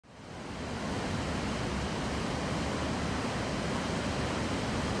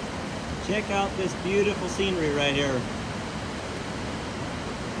Check out this beautiful scenery right here.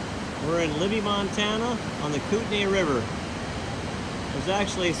 We're in Libby, Montana on the Kootenai River. There's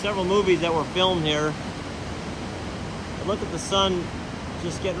actually several movies that were filmed here. But look at the sun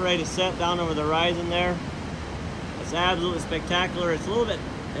just getting ready to set down over the horizon there. It's absolutely spectacular. It's a little bit,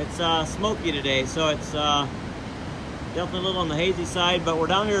 it's smoky today, so it's definitely a little on the hazy side, but we're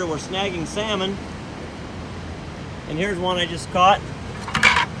down here, we're snagging salmon. And here's one I just caught.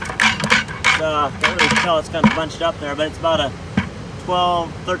 Can't really tell, it's kind of bunched up there, but it's about a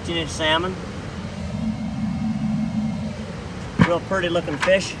 12, 13-inch salmon. Real pretty looking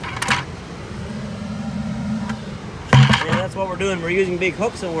fish. And that's what we're doing. We're using big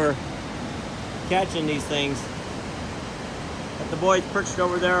hooks and we're catching these things. Got the boys perched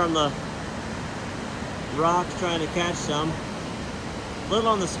over there on the rocks trying to catch some. A little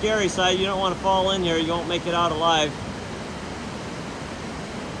on the scary side. You don't want to fall in here. You won't make it out alive.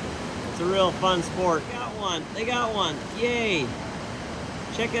 It's a real fun sport. They got one. They got one. Yay!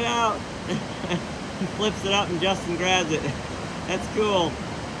 Check it out. He flips it up and Justin grabs it. That's cool.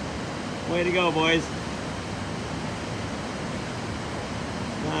 Way to go, boys.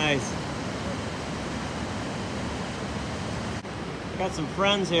 Nice. Got some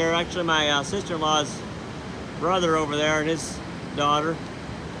friends here. Actually, my sister-in-law's brother over there and his daughter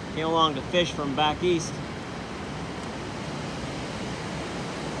came along to fish from back east.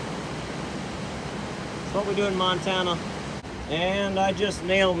 That's what we do in Montana. And I just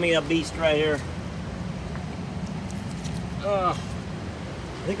nailed me a beast right here. I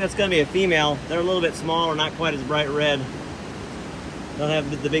think that's gonna be a female. They're a little bit smaller, not quite as bright red. Don't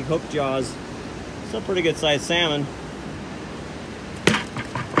have the big hook jaws. Still pretty good sized salmon.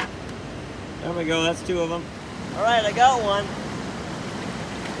 There we go, that's two of them. All right, I got one.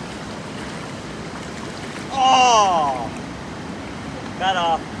 Oh! Got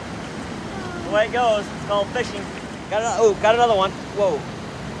off. That's the way it goes. It's called fishing. Got another one. Whoa.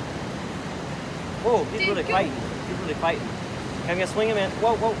 Whoa, he's really fighting. He's really fighting. I'm gonna swing him in.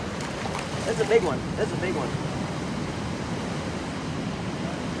 Whoa, whoa. That's a big one. That's a big one.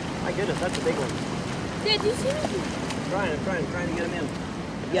 My goodness, that's a big one. Dad, do you see me? I'm trying to get him in.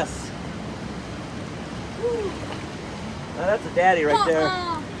 Yes. Woo. Now that's a daddy right there.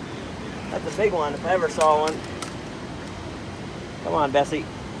 That's a big one if I ever saw one. Come on, Bessie.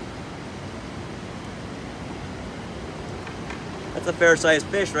 That's a fair-sized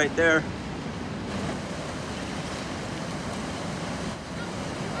fish right there.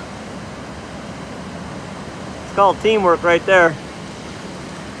 It's called teamwork right there.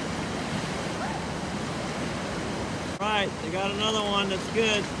 Right, they got another one that's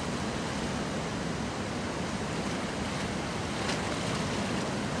good.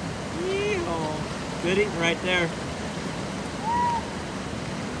 Yeehaw. Good eating right there.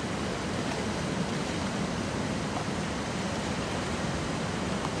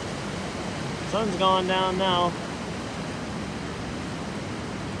 Sun's going down now.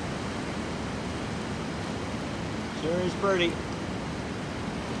 Sure is pretty.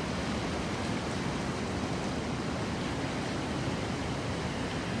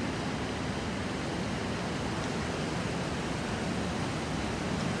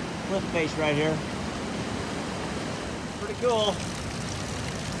 Cliff face right here. Pretty cool.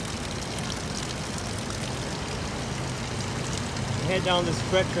 Head down this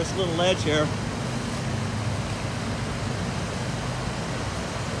treacherous little ledge here.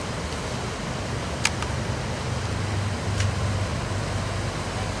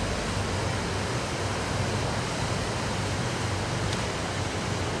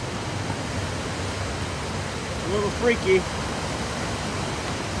 A little freaky.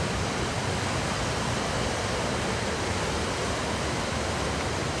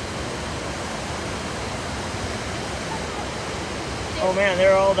 Oh man,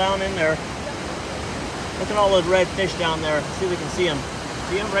 they're all down in there. Look at all those red fish down there. See if we can see them.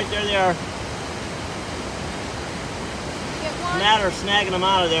 See them? Right there they are. It's a matter of snagging them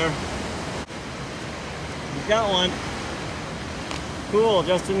out of there. You've got one. Cool,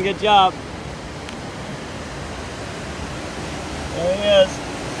 Justin, good job. There he is.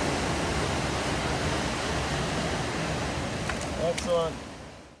 Excellent.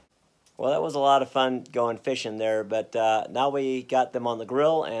 Well, that was a lot of fun going fishing there, but now we got them on the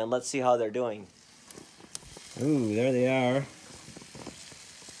grill, and let's see how they're doing. Ooh, there they are.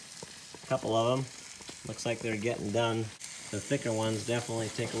 A couple of them. Looks like they're getting done. The thicker ones definitely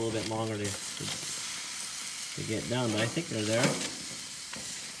take a little bit longer to get done, but I think they're there.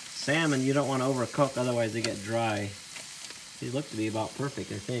 Salmon, you don't want to overcook, otherwise they get dry. They look to be about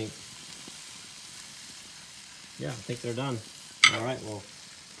perfect, I think. Yeah, I think they're done. All right, well,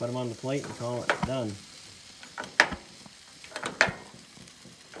 put them on the plate and call it done.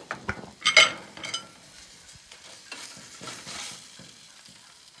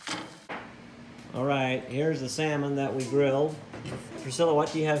 All right, here's the salmon that we grilled. Priscilla,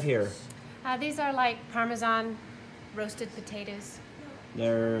 what do you have here? These are like Parmesan roasted potatoes.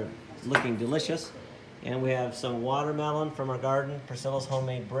 They're looking delicious. And we have some watermelon from our garden, Priscilla's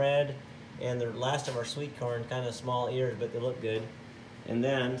homemade bread, and the last of our sweet corn, kind of small ears, but they look good. And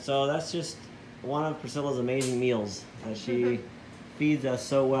then, so that's just one of Priscilla's amazing meals. She feeds us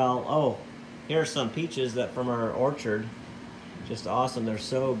so well. Oh, here's some peaches that from our orchard. Just awesome. They're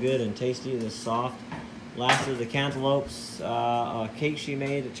so good and tasty. They're soft. Last of the cantaloupes, a cake she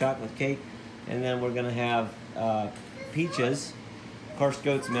made, a chocolate cake. And then we're gonna have peaches, of course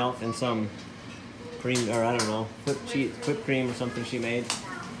goat's milk, and some cream, or I don't know, whipped cream or something she made.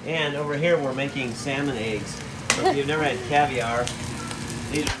 And over here we're making salmon eggs. So if you've never had caviar,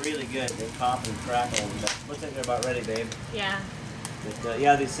 these are really good. They pop and crackle. Looks like they're about ready, babe. Yeah. But,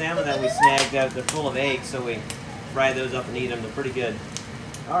 yeah, these salmon that we snagged out, they're full of eggs, so we fry those up and eat them. They're pretty good.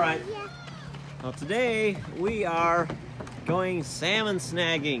 All right. Well, today we are going salmon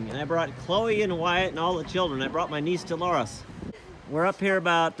snagging, and I brought Chloe and Wyatt and all the children. I brought my niece Dolores. We're up here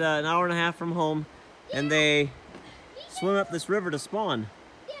about an hour and a half from home, and they swim up this river to spawn.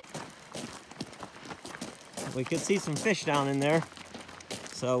 We could see some fish down in there,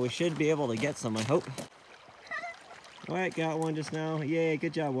 so we should be able to get some, I hope. Wyatt got one just now. Yay,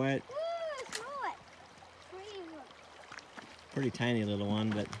 good job, Wyatt. Pretty tiny little one,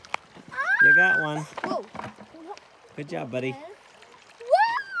 but you got one. Whoa. Good job, buddy.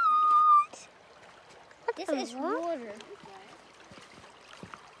 What? This is water.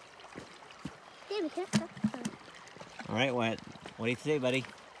 All right, Wyatt. What do you say, buddy?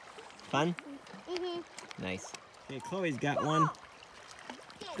 Fun? Mm-hmm. Nice. Okay, Chloe's got one.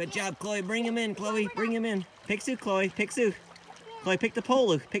 Good job, Chloe. Bring him in, Chloe. Bring him in. Pick Sue, Chloe. Pick Sue. Chloe, pick the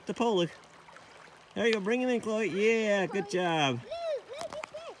pole. Pick the pole. There you go. Bring him in, Chloe. Yeah, good job.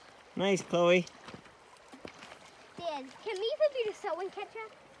 Nice, Chloe. Dad, can we even do the salt and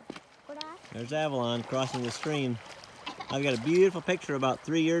ketchup? There's Avalon crossing the stream. I've got a beautiful picture about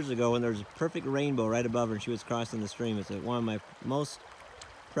 3 years ago when there was a perfect rainbow right above her and she was crossing the stream. It's one of my most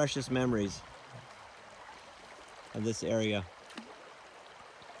precious memories of this area.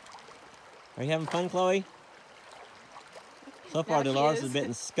 Are you having fun, Chloe? So far, Dolores has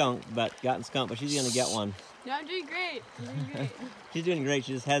gotten skunked, but she's gonna get one. No, I'm doing great. I'm doing great. She's doing great.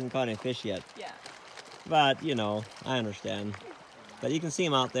 She just hasn't caught any fish yet. Yeah. But you know, I understand. But you can see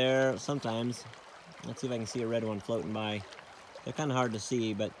them out there sometimes. Let's see if I can see a red one floating by. They're kind of hard to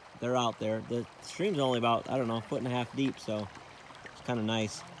see, but they're out there. The stream's only about, I don't know, 1.5 feet deep, so it's kind of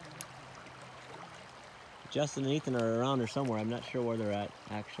nice. Justin and Ethan are around here somewhere. I'm not sure where they're at,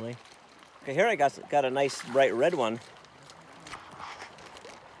 actually. Okay, here I got a nice bright red one.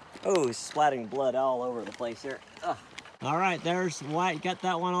 Oh, he's splatting blood all over the place here. Ugh. All right, there's Wyatt. Got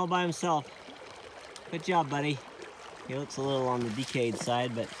that one all by himself. Good job, buddy. He looks a little on the decayed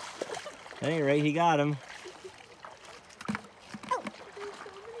side, but at any rate, he got him.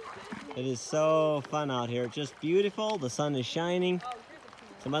 It is so fun out here. It's just beautiful. The sun is shining.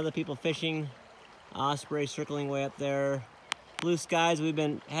 Some other people fishing. Osprey circling way up there. Blue skies. We've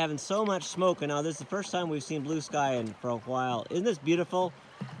been having so much smoke, and now this is the first time we've seen blue sky for a while. Isn't this beautiful?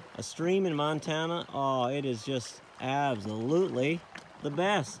 A stream in Montana. Oh, it is just absolutely the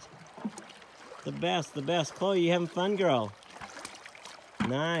best. The best, the best. Chloe, you having fun, girl?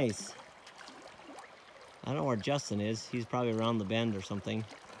 Nice. I don't know where Justin is. He's probably around the bend or something.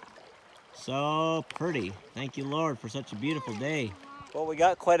 So pretty. Thank you, Lord, for such a beautiful day. Well, we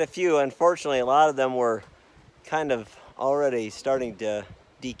got quite a few. Unfortunately, a lot of them were kind of already starting to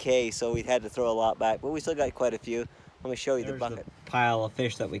decay, so we had to throw a lot back. But we still got quite a few. Let me show you the bucket. The pile of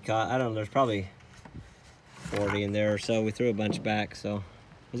fish that we caught. I don't know, there's probably 40 in there or so. We threw a bunch back, so.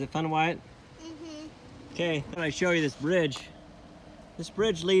 Was it fun, Wyatt? Mm-hmm. Okay, I'm gonna show you this bridge. This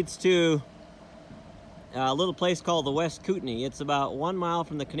bridge leads to a little place called the West Kootenai. It's about 1 mile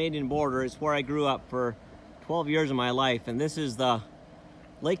from the Canadian border. It's where I grew up for 12 years of my life. And this is the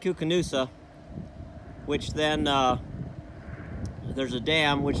Lake Kootenai, which then, there's a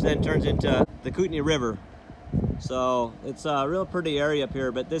dam, which then turns into the Kootenai River. So it's a real pretty area up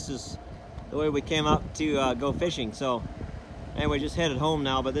here, but this is the way we came up to go fishing. So anyway, just headed home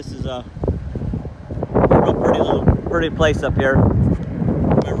now, but this is a real pretty place up here.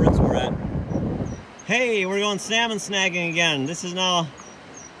 My roots were at. Hey, we're going salmon snagging again. This is now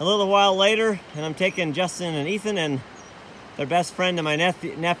a little while later, and I'm taking Justin and Ethan and their best friend and my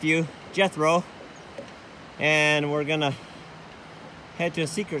nephew, Jethro, and we're gonna head to a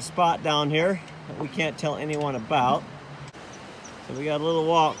secret spot down here that we can't tell anyone about. So we got a little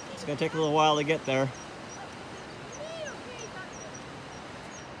walk. It's gonna take a little while to get there.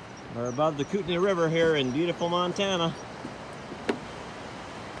 We're above the Kootenai River here in beautiful Montana.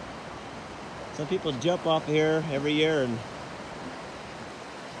 Some people jump off here every year and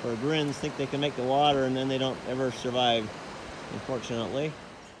for grins think they can make the water, and then they don't ever survive, unfortunately.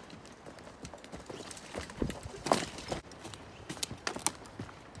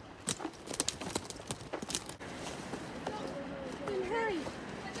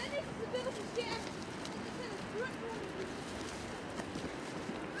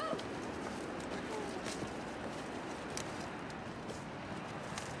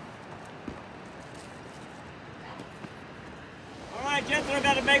 Jethro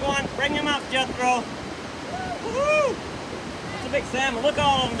got a big one. Bring him up, Jethro. Woohoo! That's a big salmon. Look at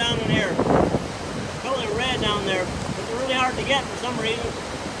all of them down in here. Totally red down there, but they're really hard to get for some reason.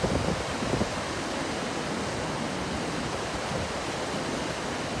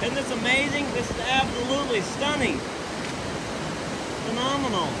 Isn't this amazing? This is absolutely stunning.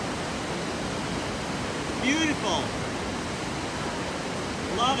 Phenomenal. Beautiful.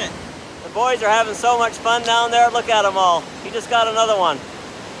 Love it. The boys are having so much fun down there. Look at them all. He just got another one.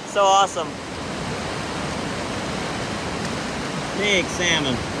 So awesome. Big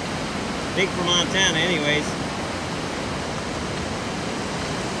salmon. Big for Montana anyways.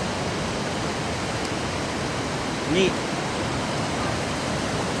 Neat.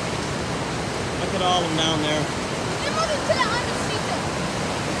 Look at all of them down there.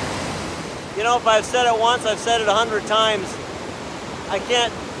 You know, if I've said it once, I've said it 100 times. I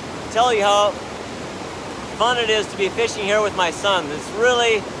can't tell you how fun it is to be fishing here with my son. It's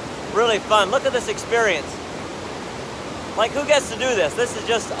really, really fun. Look at this experience. Like, who gets to do this? This is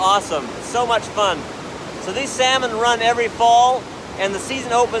just awesome. It's so much fun. So these salmon run every fall, and the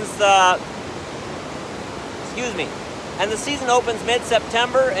season opens and the season opens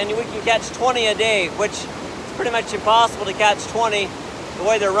mid-September, and we can catch 20 a day, which is pretty much impossible to catch 20 the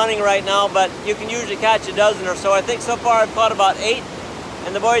way they're running right now, but you can usually catch a dozen or so. I think so far I've caught about 8.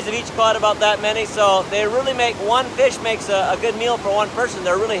 And the boys have each caught about that many, so they really make, one fish makes a good meal for one person.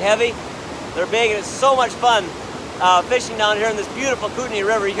 They're really heavy, they're big, and it's so much fun fishing down here in this beautiful Kootenai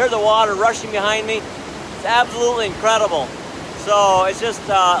River. You hear the water rushing behind me. It's absolutely incredible. So it's just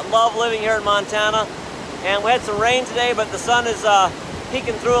love living here in Montana. And we had some rain today, but the sun is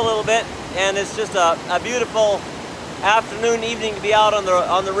peeking through a little bit, and it's just a beautiful afternoon, evening to be out on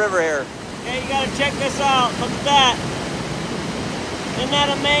the river here. Okay, you gotta check this out. Look at that. Isn't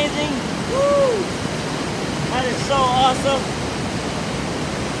that amazing? Woo! That is so awesome.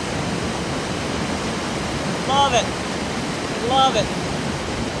 Love it. Love it.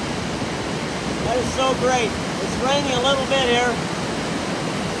 That is so great. It's raining a little bit here.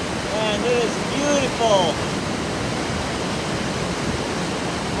 And it is beautiful.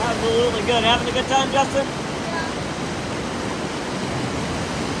 Absolutely good. Having a good time, Justin? Yeah.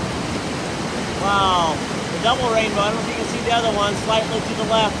 Wow. The double rainbow. I don't know if you can see the other one slightly to the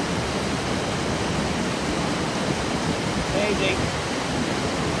left. Amazing.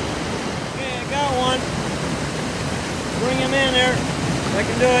 Okay, I got one. Bring him in there. If I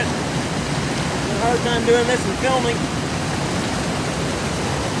can do it. It's a hard time doing this and filming.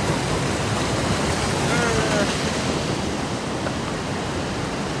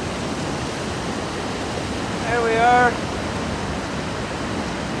 There we are.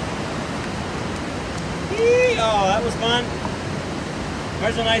 Oh, that was fun.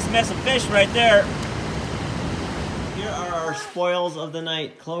 There's a nice mess of fish right there. Here are our spoils of the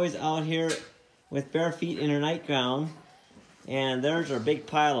night. Chloe's out here with bare feet in her nightgown. And there's our big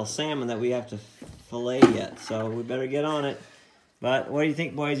pile of salmon that we have to fillet yet. So we better get on it. But what do you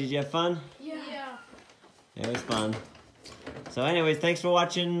think, boys? Did you have fun? Yeah. It was fun. So anyways, thanks for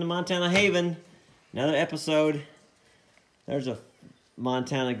watching Montana Haven. Another episode. There's a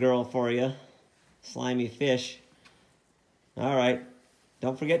Montana girl for you. Slimy fish. All right.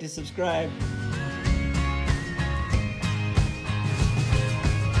 Don't forget to subscribe.